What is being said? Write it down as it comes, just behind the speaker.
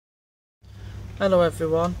Hello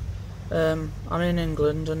everyone, I'm in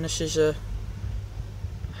England and this is a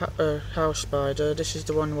house spider. This is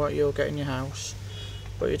the one what you'll get in your house,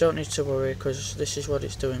 but you don't need to worry because this is what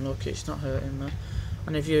it's doing. Look, it's not hurting me.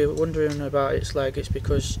 And if you're wondering about its leg, it's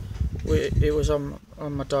because it was on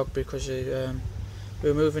my dog because we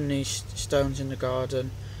were moving these stones in the garden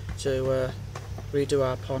to redo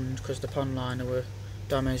our pond because the pond liner were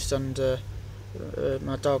damaged, and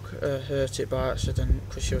my dog hurt it by accident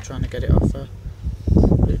because she was trying to get it off her.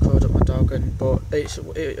 It crawled up my dog, but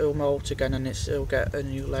it'll molt again and it'll get a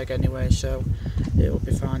new leg anyway, so it'll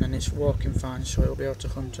be fine, and it's walking fine, so it'll be able to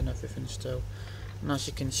hunt and everything still. And as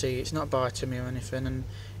you can see, it's not biting me or anything, and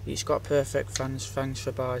it's got perfect fangs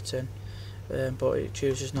for biting, but it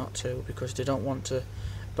chooses not to because they don't want to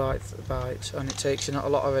bite, and it takes a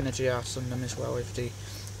lot of energy out of them as well if they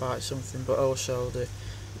bite something, but also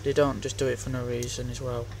they don't just do it for no reason as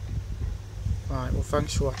well. Right, well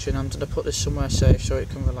thanks for watching. I'm going to put this somewhere safe so it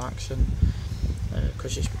can relax, and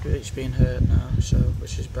because it's been hurt now, so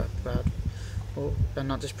which is bad. Well, and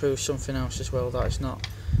that just proves something else as well, that it's not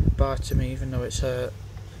biting me even though it's hurt.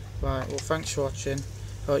 Right, well thanks for watching.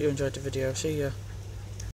 Hope you enjoyed the video. See ya.